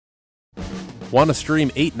Want to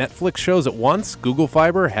stream 8 Netflix shows at once? Google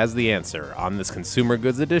Fiber has the answer on this consumer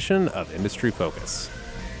goods edition of Industry Focus.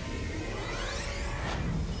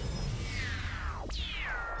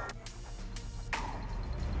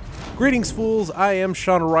 Greetings, fools. I am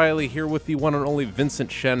Sean O'Reilly here with the one and only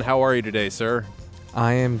Vincent Shen. How are you today, sir?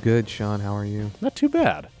 I am good, Sean. How are you? Not too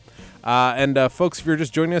bad. Folks, if you're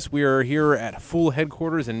just joining us, we are here at Fool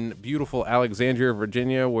headquarters in beautiful Alexandria,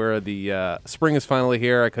 Virginia, where the spring is finally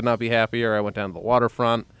here. I could not be happier. I went down to the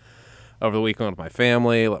waterfront over the weekend with my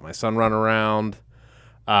family, let my son run around.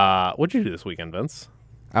 What'd you do this weekend, Vince?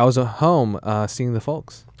 I was at home seeing the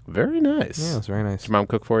folks. Very nice. Yeah, it was very nice. Did your mom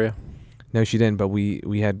cook for you? No, she didn't, but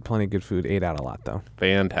we had plenty of good food. Ate out a lot, though.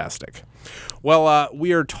 Fantastic. Well,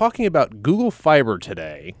 we are talking about Google Fiber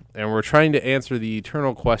today, and we're trying to answer the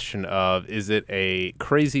eternal question of, is it a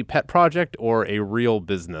crazy pet project or a real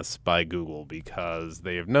business by Google? Because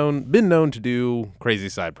they have been known to do crazy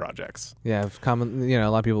side projects. Yeah, a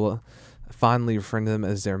lot of people fondly refer to them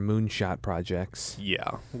as their moonshot projects.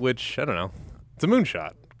 Yeah, which, I don't know. It's a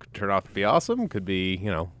moonshot. Could turn out to be awesome. Could be,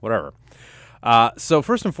 whatever. So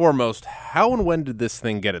first and foremost, how and when did this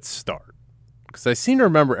thing get its start? Because I seem to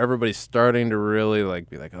remember everybody starting to really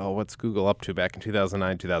be like, oh, what's Google up to back in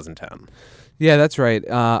 2009, 2010? Yeah, that's right.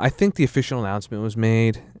 I think the official announcement was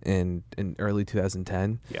made in early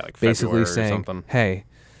 2010. Yeah, like basically February saying, or something. Hey,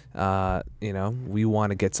 we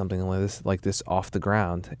want to get something like this off the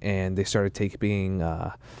ground, and they started taking They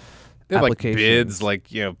had applications.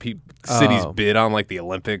 bids, cities bid on the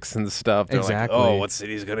Olympics and stuff. They're Exactly. like, oh, what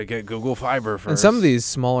city's gonna get Google Fiber first? And some of these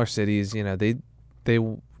smaller cities, they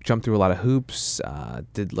jumped through a lot of hoops,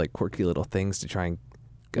 did quirky little things to try and.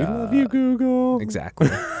 We love you, Google. Exactly.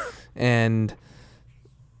 And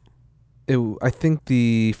I think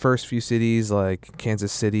the first few cities like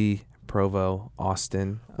Kansas City, Provo,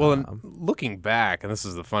 Austin. Well, and looking back, and this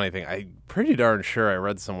is the funny thing, I'm pretty darn sure I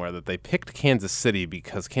read somewhere that they picked Kansas City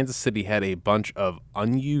because Kansas City had a bunch of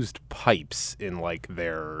unused pipes in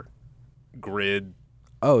their grid.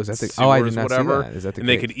 Oh, is that the? Sewers, I did not whatever, see that. Is that the? And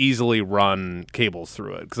they could easily run cables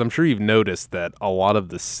through it because I'm sure you've noticed that a lot of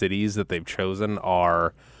the cities that they've chosen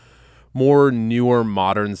are more newer,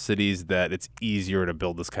 modern cities that it's easier to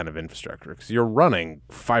build this kind of infrastructure because you're running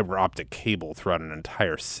fiber optic cable throughout an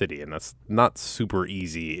entire city, and that's not super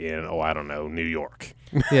easy in New York.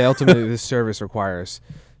 Yeah, ultimately, this service requires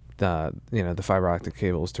the fiber optic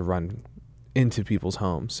cables to run into people's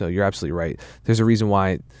homes. So you're absolutely right. There's a reason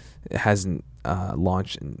why it hasn't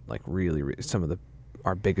launched in really some of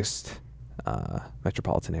our biggest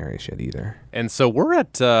metropolitan areas yet either. And so we're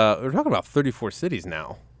talking about 34 cities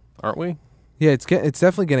now, aren't we? Yeah, it's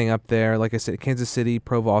definitely getting up there. Like I said, Kansas City,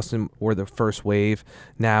 Provo, Austin were the first wave.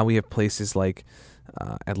 Now we have places like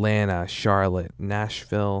Atlanta, Charlotte,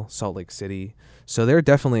 Nashville, Salt Lake City. So they're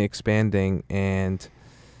definitely expanding. And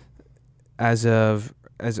as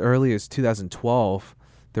early as 2012,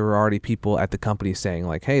 there were already people at the company saying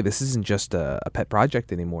hey, this isn't just a pet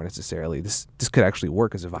project anymore necessarily. This could actually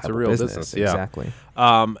work as a viable real business. Yeah. Exactly.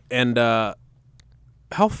 And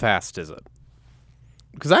how fast is it?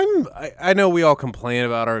 Because I know we all complain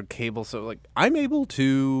about our cable, so I'm able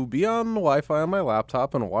to be on Wi-Fi on my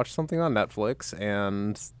laptop and watch something on Netflix,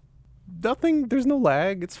 and there's no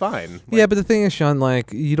lag. It's fine. Yeah, but the thing is, Sean,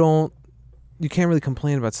 you can't really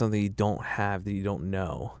complain about something you don't have that you don't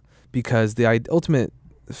know, because the ultimate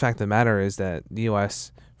fact of the matter is that the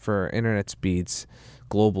U.S. for internet speeds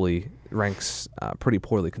globally ranks pretty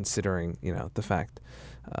poorly, considering the fact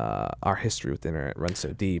our history with the internet runs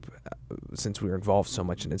so deep. Since we were involved so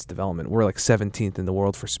much in its development, we're 17th in the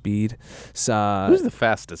world for speed. So, who's the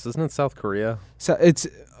fastest? Isn't it South Korea? So it's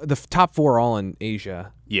the top 4 are all in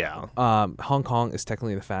Asia. Yeah. Hong Kong is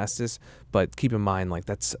technically the fastest, but keep in mind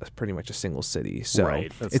that's pretty much a single city. So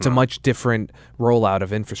right. It's a much different rollout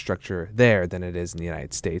of infrastructure there than it is in the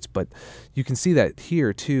United States. But you can see that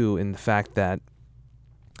here too in the fact that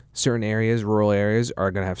certain areas, rural areas,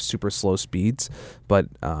 are going to have super slow speeds, but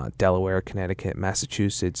Delaware, Connecticut,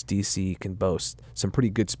 Massachusetts, D.C. can boast some pretty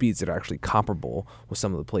good speeds that are actually comparable with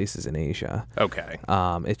some of the places in Asia. Okay.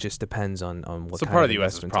 It just depends on what. So kind part of the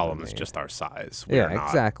U.S.'s investments problem are is made. just our size.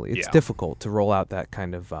 Exactly. It's difficult to roll out that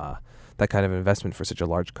kind of investment for such a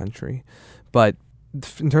large country, but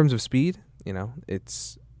in terms of speed,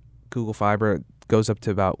 it's Google Fiber goes up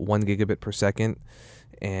to about 1 gigabit per second,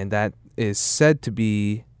 and that is said to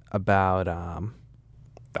be about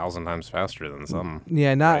 1,000 times faster than some.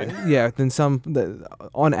 Than some.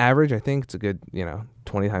 On average, I think it's a good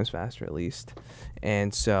 20 times faster at least,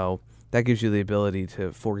 and so that gives you the ability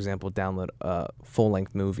to, for example, download a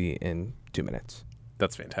full-length movie in 2 minutes.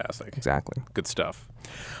 That's fantastic. Exactly. Good stuff.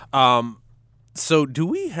 So do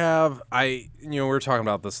we have? We were talking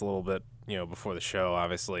about this a little bit, before the show.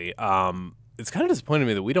 Obviously, it's kind of disappointing to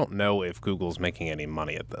me that we don't know if Google's making any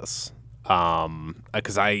money at this.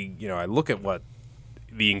 Because I look at what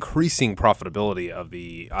the increasing profitability of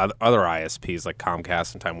the other ISPs like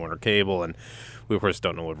Comcast and Time Warner Cable, and we of course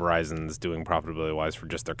don't know what Verizon's doing profitability wise for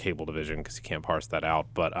just their cable division because you can't parse that out.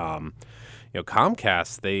 But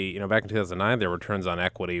Comcast, they back in 2009 their returns on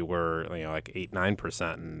equity were like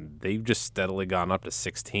 8-9%, and they've just steadily gone up to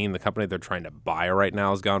 16. The company they're trying to buy right now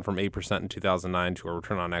has gone from 8% in 2009 to a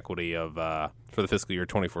return on equity of for the fiscal year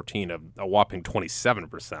 2014 of a whopping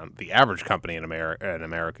 27%. The average company in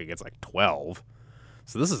America gets like 12.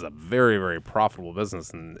 So this is a very, very profitable business.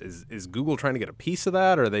 And is Google trying to get a piece of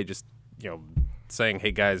that, or are they just saying,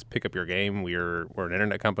 hey guys, pick up your game, we're an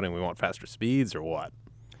internet company and we want faster speeds, or what?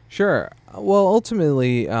 Sure. Well,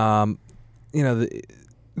 ultimately, Google's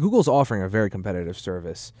offering a very competitive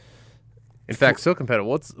service. In fact, so competitive.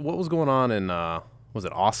 What was going on in was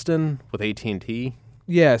it Austin with AT&T?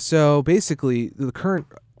 Yeah. So basically, the current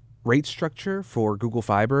rate structure for Google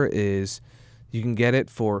Fiber is you can get it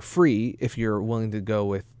for free if you're willing to go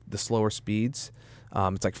with the slower speeds.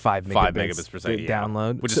 It's like 5 megabits per second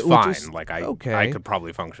download, which is fine. Okay. I could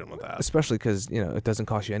probably function with that, especially because it doesn't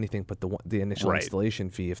cost you anything but the initial installation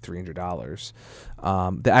fee of $300.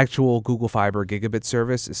 The actual Google Fiber gigabit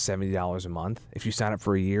service is $70 a month. If you sign up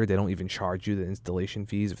for a year, they don't even charge you the installation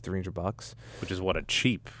fees of $300, which is what a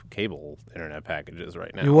cheap cable internet package is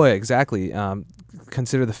right now. Well, exactly.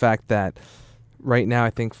 Consider the fact that right now, I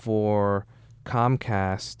think for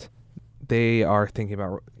Comcast, they're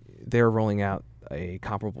rolling out a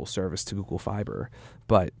comparable service to Google Fiber,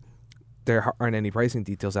 but there aren't any pricing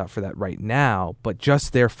details out for that right now. But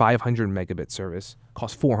just their 500 megabit service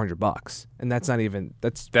costs $400, and that's half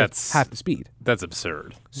the speed. That's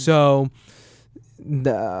absurd. So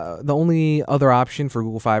the only other option for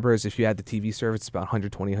Google Fiber is if you add the TV service. It's about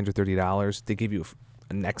 $120, $130. They give you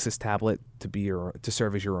a Nexus tablet to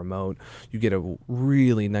serve as your remote. You get a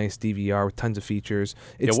really nice DVR with tons of features.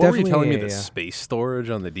 It's what were you telling me the space storage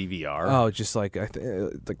on the DVR? Oh, just like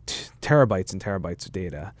terabytes and terabytes of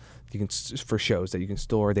data for shows that you can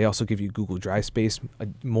store. They also give you Google Drive space,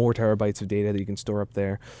 more terabytes of data that you can store up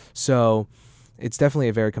there. So it's definitely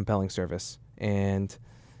a very compelling service, and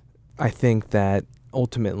I think that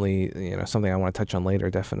ultimately, something I want to touch on later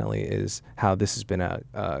definitely is how this has been a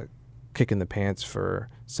kick in the pants for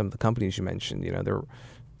some of the companies you mentioned. They're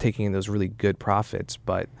taking in those really good profits,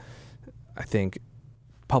 but I think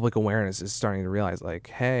public awareness is starting to realize, like,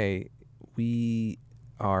 hey, we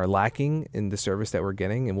are lacking in the service that we're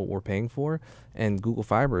getting and what we're paying for, and Google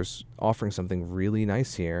Fiber's offering something really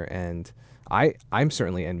nice here. And I'm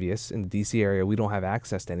certainly envious. In the DC area, we don't have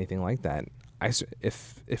access to anything like that.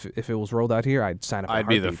 If it was rolled out here, I'd sign up. I'd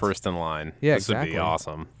be the first in line. Yeah, this exactly. would be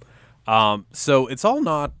awesome. So it's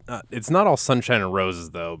not all sunshine and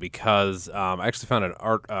roses though, because I actually found an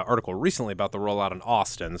article recently about the rollout in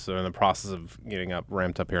Austin. So in the process of getting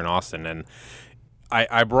ramped up here in Austin, and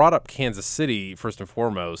I brought up Kansas City first and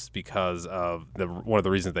foremost because of one of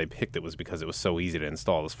the reasons they picked it was because it was so easy to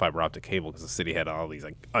install this fiber optic cable, because the city had all these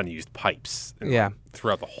like unused pipes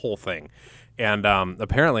throughout the whole thing. And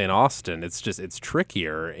apparently in Austin, it's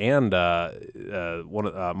trickier. And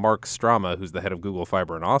Mark Strama, who's the head of Google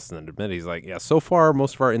Fiber in Austin, admitted, he's like, yeah, so far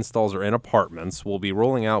most of our installs are in apartments. We'll be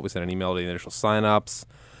rolling out. We sent an email to the initial signups.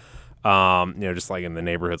 Just like in the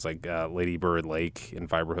neighborhoods like Lady Bird Lake and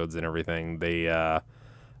Fiberhoods and everything.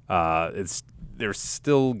 They're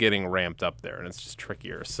still getting ramped up there, and it's just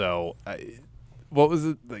trickier. So, what was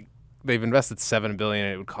it like? They've invested $7 billion.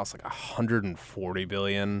 It would cost like $140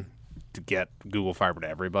 billion to get Google Fiber to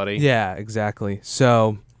everybody. Yeah, exactly.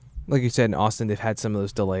 So, like you said, in Austin, they've had some of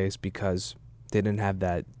those delays because they didn't have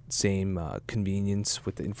that same convenience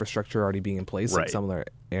with the infrastructure already being in place in some of their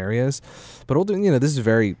areas. But this is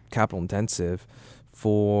very capital intensive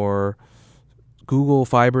for Google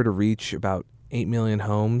Fiber to reach about 8 million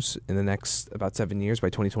homes in the next about 7 years by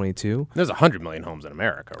 2022. There's 100 million homes in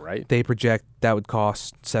America, right? They project that would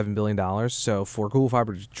cost $7 billion. So for Google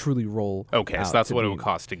Fiber to truly roll so that's what it would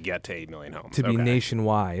cost to get to 8 million homes. To be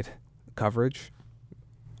nationwide coverage,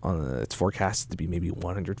 it's forecasted to be maybe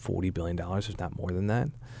 $140 billion, if not more than that.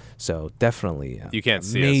 So definitely you can't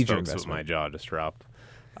see us, folks, with my jaw just dropped.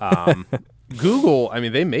 Google,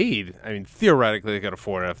 theoretically they could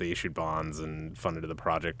afford it if they issued bonds and funded the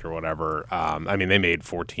project or whatever. They made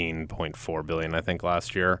 $14.4 billion, I think,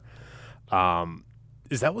 last year.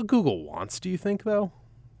 Is that what Google wants, do you think, though?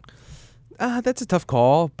 That's a tough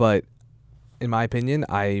call, but in my opinion,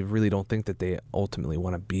 I really don't think that they ultimately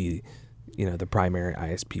want to be, the primary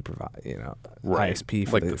ISP Right. ISP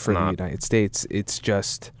for Like, the it's for the not- United States. It's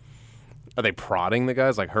just Are they prodding the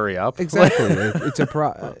guys like hurry up? exactly it's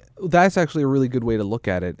that's actually a really good way to look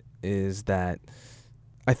at it. Is that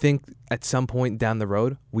I think at some point down the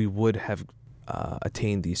road we would have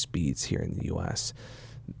attained these speeds here in the U.S.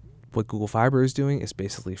 What Google Fiber is doing is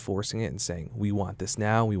basically forcing it and saying, we want this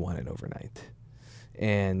now, we want it overnight.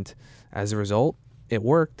 And as a result, it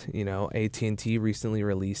worked. AT&T recently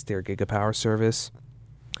released their Gigapower service.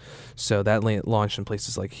 So that launched in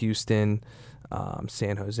places like Houston,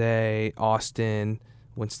 San Jose, Austin,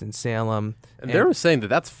 Winston-Salem. And they were saying that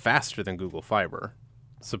that's faster than Google Fiber,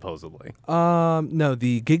 supposedly. No,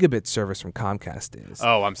 the gigabit service from Comcast is.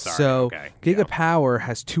 Oh, I'm sorry. So Okay. Yeah. Gigapower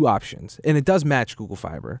has two options, and it does match Google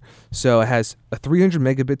Fiber. So it has a 300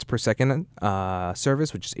 megabits per second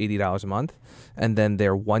service, which is $80 a month, and then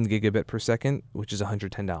their 1 gigabit per second, which is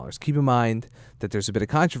 $110. Keep in mind that there's a bit of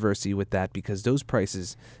controversy with that because those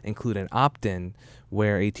prices include an opt-in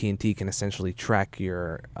where AT&T can essentially track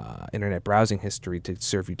your internet browsing history to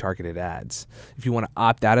serve you targeted ads. If you want to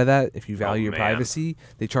opt out of that, if you value your man. privacy,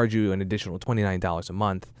 they charge you an additional $29 a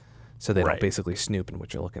month. So they Right. don't basically snoop in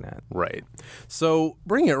what you're looking at. Right. So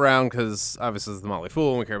bringing it around, because obviously it's the Motley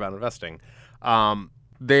Fool and we care about investing.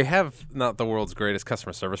 They have not the world's greatest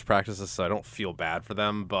customer service practices, so I don't feel bad for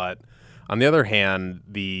them. But on the other hand,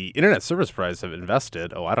 the internet service providers have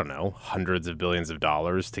invested, hundreds of billions of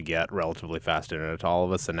dollars to get relatively fast internet to all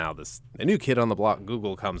of us. And now a new kid on the block,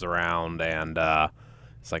 Google, comes around and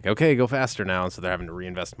it's like, okay, go faster now. And so they're having to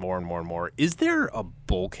reinvest more and more and more. Is there a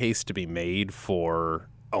bull case to be made for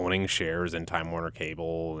owning shares in Time Warner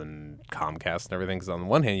Cable and Comcast and everything? Because on the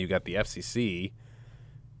one hand, you got the FCC,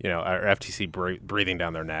 or FTC breathing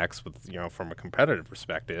down their necks with, from a competitive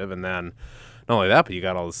perspective. And then not only that, but you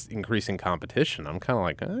got all this increasing competition. I'm kind of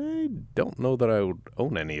like, I don't know that I would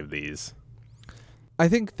own any of these. I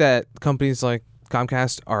think that companies like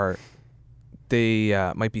Comcast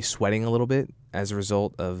might be sweating a little bit as a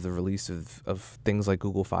result of the release of things like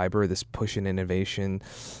Google Fiber, this push in innovation,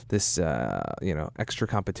 this extra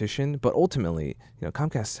competition. But ultimately,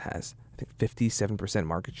 Comcast has, I think, 57%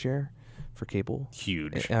 market share for cable.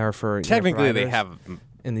 Huge. Or for Technically, they providers have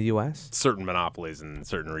in the U.S. certain monopolies in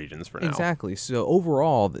certain regions for now. Exactly. So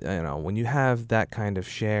overall, when you have that kind of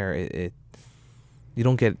share, you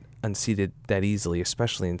don't get unseated that easily,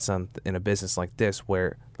 especially in a business like this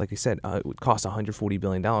where, like you said, it would cost $140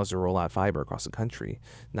 billion to roll out fiber across the country.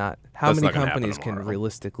 Not how That's many not gonna happen companies can tomorrow.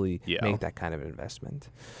 realistically Yeah. make that kind of investment.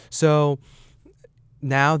 So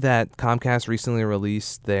now that Comcast recently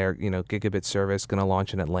released their gigabit service, going to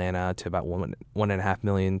launch in Atlanta to about 1.5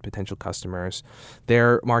 million potential customers,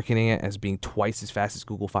 they're marketing it as being twice as fast as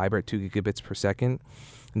Google Fiber at 2 gigabits per second.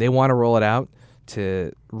 And they want to roll it out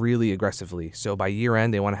to really aggressively. So by year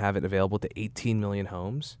end, they want to have it available to 18 million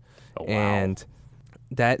homes. Oh, wow. And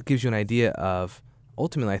that gives you an idea of,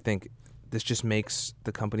 ultimately, I think this just makes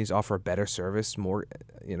the companies offer a better service, more,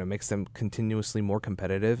 makes them continuously more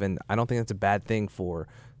competitive. And I don't think that's a bad thing for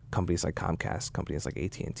companies like Comcast, companies like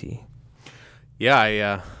AT&T.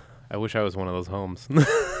 Yeah, I wish I was one of those homes.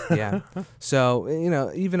 Yeah. So,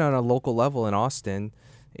 even on a local level in Austin,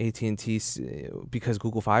 AT&T, because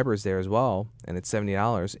Google Fiber is there as well, and it's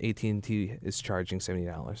 $70, AT&T is charging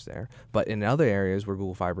 $70 there. But in other areas where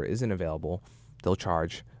Google Fiber isn't available, they'll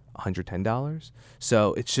charge $110.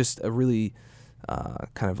 So it's just a really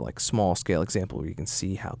kind of like small scale example where you can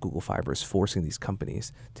see how Google Fiber is forcing these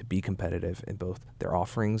companies to be competitive in both their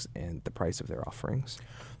offerings and the price of their offerings.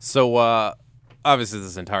 So obviously this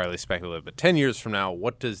is entirely speculative, but 10 years from now,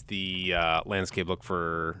 what does the landscape look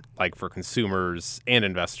for consumers and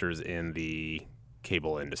investors in the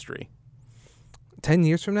cable industry? 10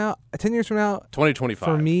 years from now, 2025.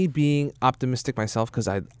 for me, being optimistic myself, because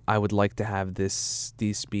I would like to have these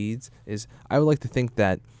speeds, is I would like to think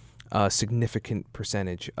that a significant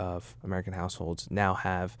percentage of American households now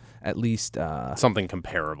have at least something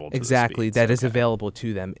comparable to exactly the speeds. that is Okay. available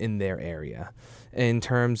to them in their area. In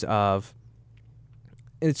terms of,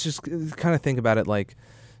 it's just kind of think about it like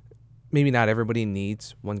maybe not everybody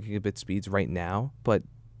needs 1 gigabit speeds right now, but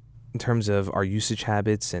in terms of our usage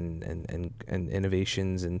habits and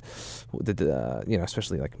innovations and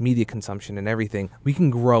especially like media consumption and everything, we can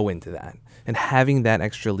grow into that. And having that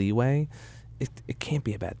extra leeway, it can't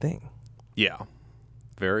be a bad thing. Yeah.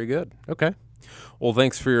 Very good. Okay. Well,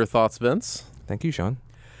 thanks for your thoughts, Vince. Thank you, Sean.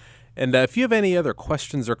 And if you have any other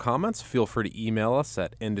questions or comments, feel free to email us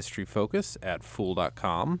at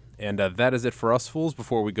industryfocus@fool.com. And that is it for us, Fools.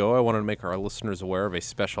 Before we go, I wanted to make our listeners aware of a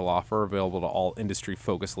special offer available to all Industry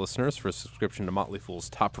Focus listeners for a subscription to Motley Fool's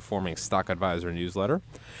top-performing stock advisor newsletter.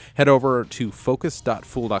 Head over to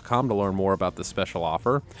focus.fool.com to learn more about this special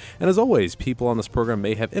offer. And as always, people on this program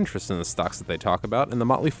may have interest in the stocks that they talk about, and the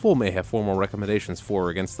Motley Fool may have formal recommendations for or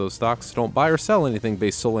against those stocks. So don't buy or sell anything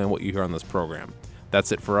based solely on what you hear on this program.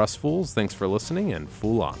 That's it for us, Fools. Thanks for listening, and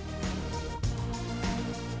Fool on.